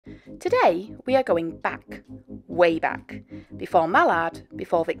Today we are going back, way back, before Mallard,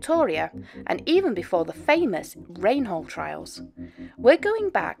 before Victoria, and even before the famous Rainhall trials. We're going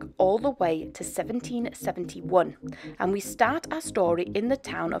back all the way to 1771, and we start our story in the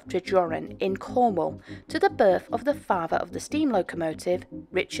town of Trejoran in Cornwall, to the birth of the father of the steam locomotive,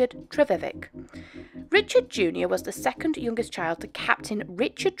 Richard Trevithick. Richard Jr. was the second youngest child to Captain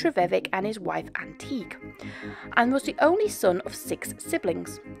Richard Trevithick and his wife Antigua, and was the only son of 6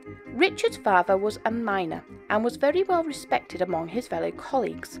 siblings. Richard's father was a miner and was very well respected among his fellow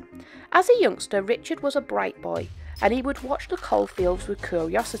colleagues. As a youngster, Richard was a bright boy, and he would watch the coal fields with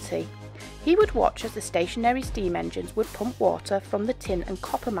curiosity. He would watch as the stationary steam engines would pump water from the tin and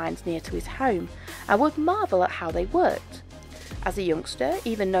copper mines near to his home, and would marvel at how they worked. As a youngster,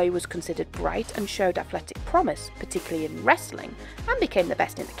 even though he was considered bright and showed athletic promise, particularly in wrestling, and became the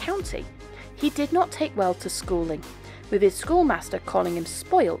best in the county, he did not take well to schooling, with his schoolmaster calling him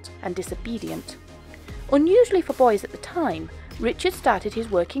spoilt and disobedient. Unusually for boys at the time, Richard started his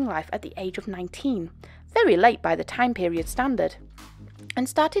working life at the age of 19, very late by the time period standard, and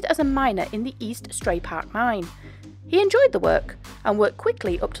started as a miner in the East Stray Park mine. He enjoyed the work and worked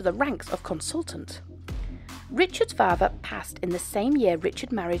quickly up to the ranks of consultant. Richard's father passed in the same year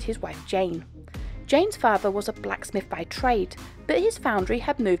Richard married his wife Jane. Jane's father was a blacksmith by trade, but his foundry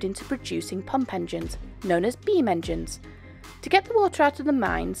had moved into producing pump engines, known as beam engines. To get the water out of the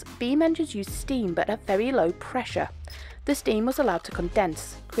mines, beam engines used steam but at very low pressure. The steam was allowed to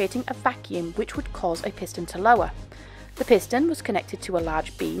condense, creating a vacuum which would cause a piston to lower. The piston was connected to a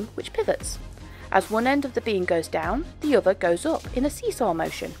large beam which pivots. As one end of the beam goes down, the other goes up in a seesaw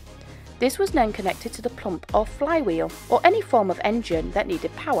motion. This was then connected to the pump or flywheel, or any form of engine that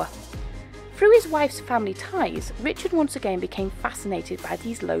needed power. Through his wife's family ties, Richard once again became fascinated by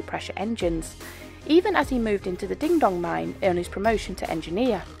these low-pressure engines, even as he moved into the Ding Dong mine on his promotion to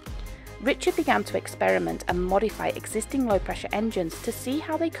engineer. Richard began to experiment and modify existing low-pressure engines to see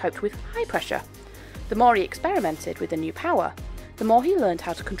how they coped with high pressure. The more he experimented with the new power, the more he learned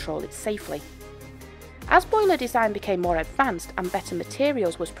how to control it safely. As boiler design became more advanced and better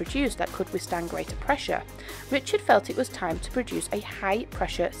materials was produced that could withstand greater pressure, Richard felt it was time to produce a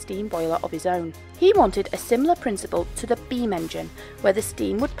high-pressure steam boiler of his own. He wanted a similar principle to the beam engine, where the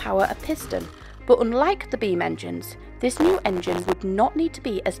steam would power a piston, but unlike the beam engines, this new engine would not need to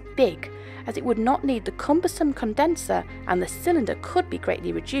be as big, as it would not need the cumbersome condenser and the cylinder could be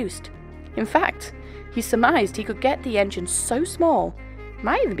greatly reduced. In fact, he surmised he could get the engine so small, it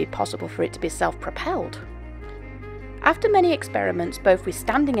might even be possible for it to be self-propelled. After many experiments, both with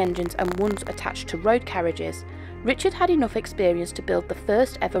standing engines and ones attached to road carriages, Richard had enough experience to build the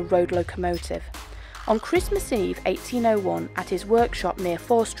first ever road locomotive. On Christmas Eve 1801, at his workshop near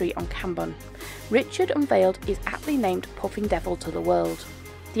 4th Street on Cambon, Richard unveiled his aptly named Puffing Devil to the world.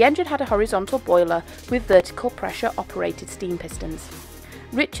 The engine had a horizontal boiler with vertical pressure operated steam pistons.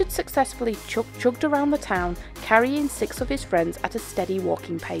 Richard successfully chugged around the town, carrying 6 of his friends at a steady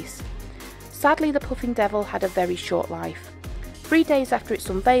walking pace. Sadly, the Puffing Devil had a very short life. 3 days after its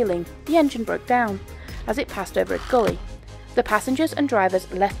unveiling, the engine broke down as it passed over a gully. The passengers and drivers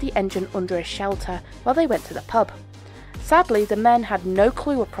left the engine under a shelter while they went to the pub. Sadly, the men had no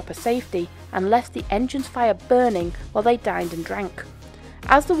clue of proper safety and left the engine's fire burning while they dined and drank.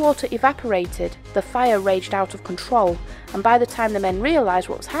 As the water evaporated, the fire raged out of control, and by the time the men realised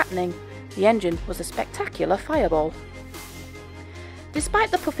what was happening, the engine was a spectacular fireball.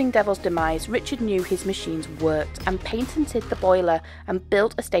 Despite the Puffing Devil's demise, Richard knew his machines worked and patented the boiler and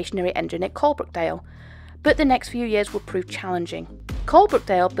built a stationary engine at Coalbrookdale. But the next few years would prove challenging.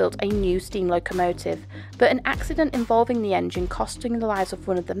 Coalbrookdale built a new steam locomotive, but an accident involving the engine costing the lives of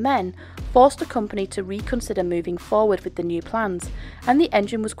one of the men forced the company to reconsider moving forward with the new plans, and the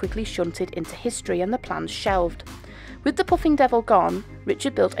engine was quickly shunted into history and the plans shelved. With the Puffing Devil gone,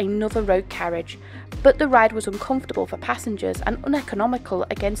 Richard built another road carriage, but the ride was uncomfortable for passengers and uneconomical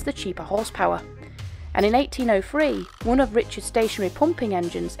against the cheaper horsepower. And in 1803, one of Richard's stationary pumping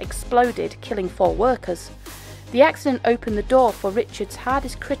engines exploded, killing 4 workers. The accident opened the door for Richard's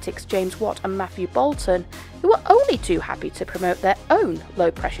hardest critics, James Watt and Matthew Boulton, who were only too happy to promote their own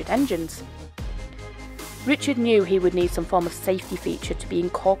low-pressured engines. Richard knew he would need some form of safety feature to be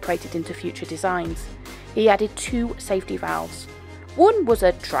incorporated into future designs. He added 2 safety valves. One was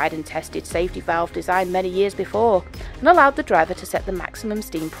a tried and tested safety valve designed many years before and allowed the driver to set the maximum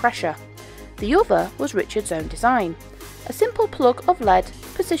steam pressure. The other was Richard's own design, a simple plug of lead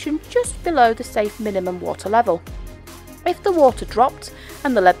positioned just below the safe minimum water level. If the water dropped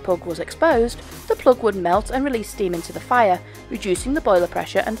and the lead plug was exposed, the plug would melt and release steam into the fire, reducing the boiler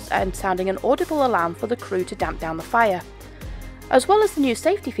pressure and sounding an audible alarm for the crew to damp down the fire. As well as the new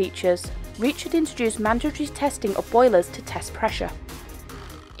safety features, Richard introduced mandatory testing of boilers to test pressure.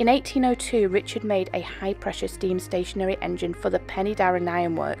 In 1802, Richard made a high-pressure steam stationary engine for the Penydarren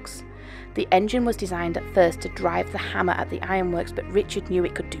Ironworks. The engine was designed at first to drive the hammer at the ironworks, but Richard knew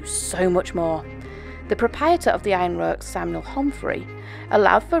it could do so much more. The proprietor of the ironworks, Samuel Humphrey,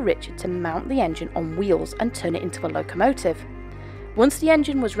 allowed for Richard to mount the engine on wheels and turn it into a locomotive. Once the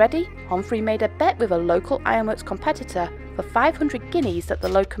engine was ready, Humphrey made a bet with a local ironworks competitor for 500 guineas that the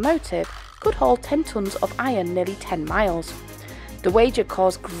locomotive could haul 10 tons of iron nearly 10 miles. The wager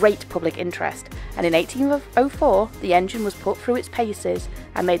caused great public interest, and in 1804 the engine was put through its paces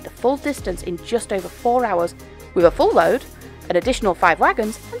and made the full distance in just over 4 hours, with a full load, an additional 5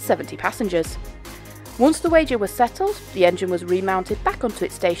 wagons and 70 passengers. Once the wager was settled, the engine was remounted back onto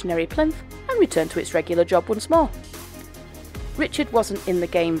its stationary plinth and returned to its regular job once more. Richard wasn't in the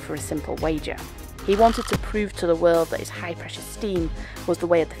game for a simple wager. He wanted to prove to the world that his high-pressure steam was the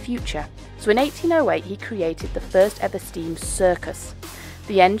way of the future, so in 1808 he created the first ever steam circus.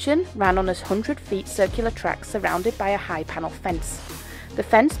 The engine ran on a 100 feet circular track surrounded by a high panel fence. The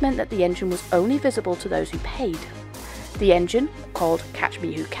fence meant that the engine was only visible to those who paid. The engine, called Catch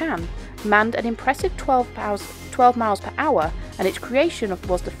Me Who Can, manned an impressive 12 miles per hour, and its creation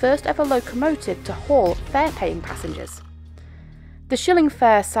was the first ever locomotive to haul fare-paying passengers. The shilling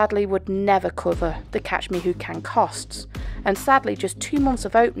fare sadly would never cover the Catch Me Who Can costs, and sadly just 2 months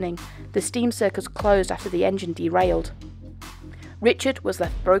of opening, the steam circus closed after the engine derailed. Richard was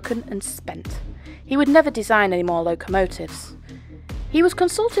left broken and spent. He would never design any more locomotives. He was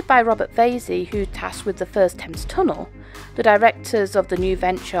consulted by Robert Vasey, who tasked with the first Thames Tunnel. The directors of the new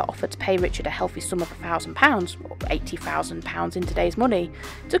venture offered to pay Richard a healthy sum of £1,000, or £80,000 in today's money,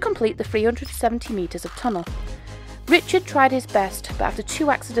 to complete the 370 metres of tunnel. Richard tried his best, but after 2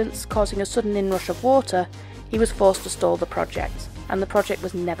 accidents causing a sudden inrush of water, he was forced to stall the project, and the project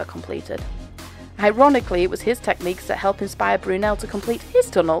was never completed. Ironically, it was his techniques that helped inspire Brunel to complete his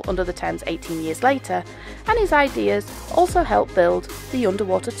tunnel under the Thames 18 years later, and his ideas also helped build the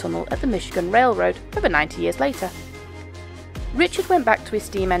underwater tunnel at the Michigan Railroad over 90 years later. Richard went back to his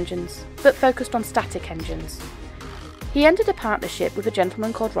steam engines, but focused on static engines. He entered a partnership with a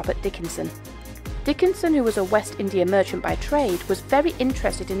gentleman called Robert Dickinson. Dickinson, who was a West India merchant by trade, was very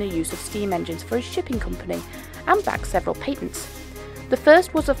interested in the use of steam engines for his shipping company and backed several patents. The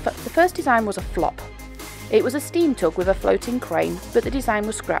first design was a flop. It was a steam tug with a floating crane, but the design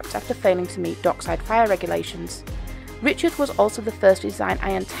was scrapped after failing to meet dockside fire regulations. Richard was also the first to design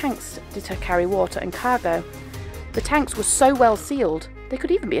iron tanks to carry water and cargo. The tanks were so well sealed, they could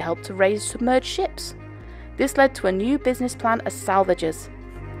even be helped to raise submerged ships. This led to a new business plan as salvagers.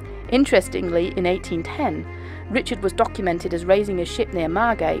 Interestingly, in 1810, Richard was documented as raising a ship near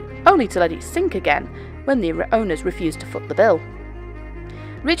Margate, only to let it sink again when the owners refused to foot the bill.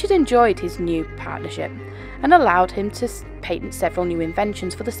 Richard enjoyed his new partnership and allowed him to patent several new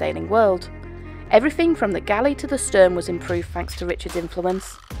inventions for the sailing world. Everything from the galley to the stern was improved thanks to Richard's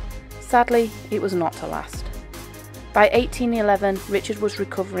influence. Sadly, it was not to last. By 1811, Richard was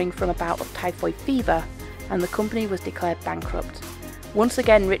recovering from a bout of typhoid fever, and the company was declared bankrupt. Once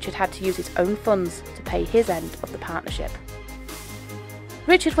again, Richard had to use his own funds to pay his end of the partnership.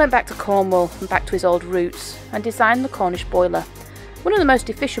 Richard went back to Cornwall and back to his old roots and designed the Cornish boiler, one of the most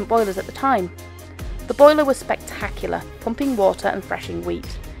efficient boilers at the time. The boiler was spectacular, pumping water and threshing wheat,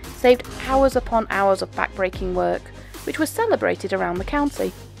 saved hours upon hours of back-breaking work, which was celebrated around the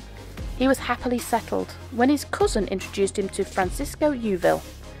county. He was happily settled when his cousin introduced him to Francisco Uville.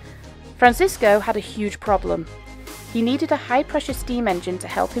 Francisco had a huge problem. He needed a high-pressure steam engine to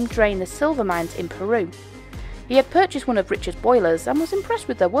help him drain the silver mines in Peru. He had purchased one of Richard's boilers and was impressed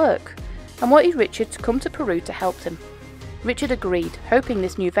with their work, and wanted Richard to come to Peru to help him. Richard agreed, hoping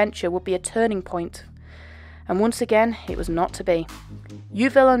this new venture would be a turning point. And once again, it was not to be.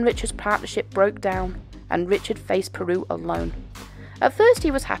 Uville and Richard's partnership broke down, and Richard faced Peru alone. At first, he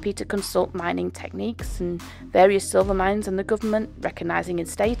was happy to consult mining techniques and various silver mines, and the government, recognising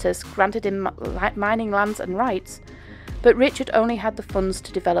his status, granted him mining lands and rights. But Richard only had the funds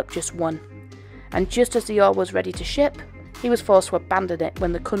to develop just one. And just as the ore was ready to ship, he was forced to abandon it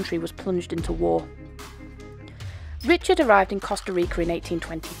when the country was plunged into war. Richard arrived in Costa Rica in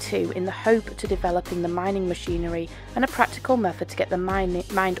 1822 in the hope to developing the mining machinery and a practical method to get the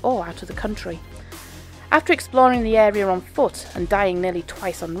mined ore out of the country. After exploring the area on foot and dying nearly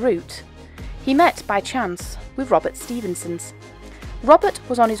twice en route, he met, by chance, with Robert Stevenson. Robert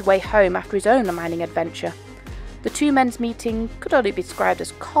was on his way home after his own mining adventure. The two men's meeting could only be described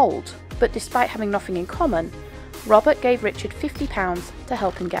as cold, but despite having nothing in common, Robert gave Richard £50 to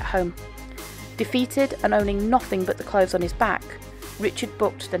help him get home. Defeated and owning nothing but the clothes on his back, Richard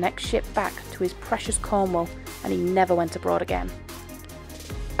booked the next ship back to his precious Cornwall, and he never went abroad again.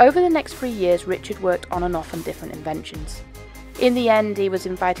 Over the next 3 years, Richard worked on and off on different inventions. In the end, he was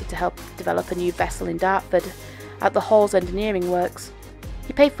invited to help develop a new vessel in Dartford at the Hall's Engineering Works.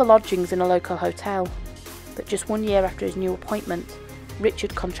 He paid for lodgings in a local hotel, but just 1 year after his new appointment,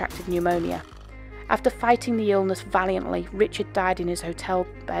 Richard contracted pneumonia. After fighting the illness valiantly, Richard died in his hotel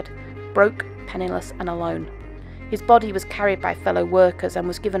bed, broke, penniless and alone. His body was carried by fellow workers and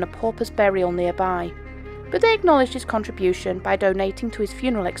was given a pauper's burial nearby, but they acknowledged his contribution by donating to his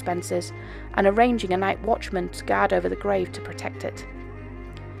funeral expenses and arranging a night watchman to guard over the grave to protect it.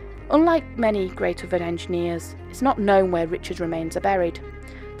 Unlike many great other engineers, it's not known where Richard's remains are buried.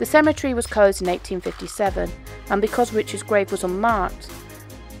 The cemetery was closed in 1857, and because Richard's grave was unmarked,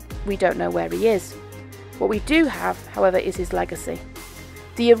 we don't know where he is. What we do have, however, is his legacy.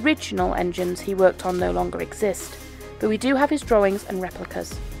 The original engines he worked on no longer exist, but we do have his drawings and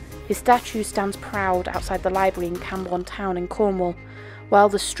replicas. His statue stands proud outside the library in Camborne Town in Cornwall, while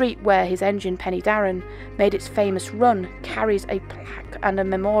the street where his engine Penny Darren made its famous run carries a plaque and a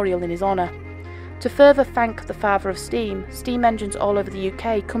memorial in his honour. To further thank the father of steam, steam engines all over the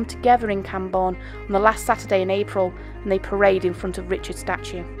UK come together in Camborne on the last Saturday in April, and they parade in front of Richard's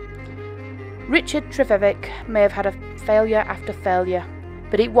statue. Richard Trevithick may have had a failure after failure,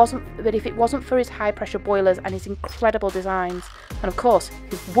 but if it wasn't for his high-pressure boilers and his incredible designs, and of course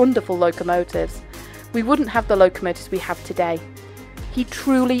his wonderful locomotives, we wouldn't have the locomotives we have today. He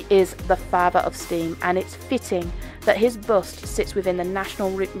truly is the father of steam, and it's fitting that his bust sits within the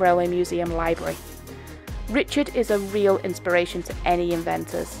National Railway Museum Library. Richard is a real inspiration to any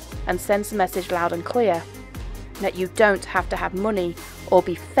inventors, and sends the message loud and clear that you don't have to have money or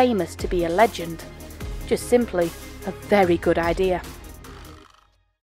be famous to be a legend. Just simply a very good idea.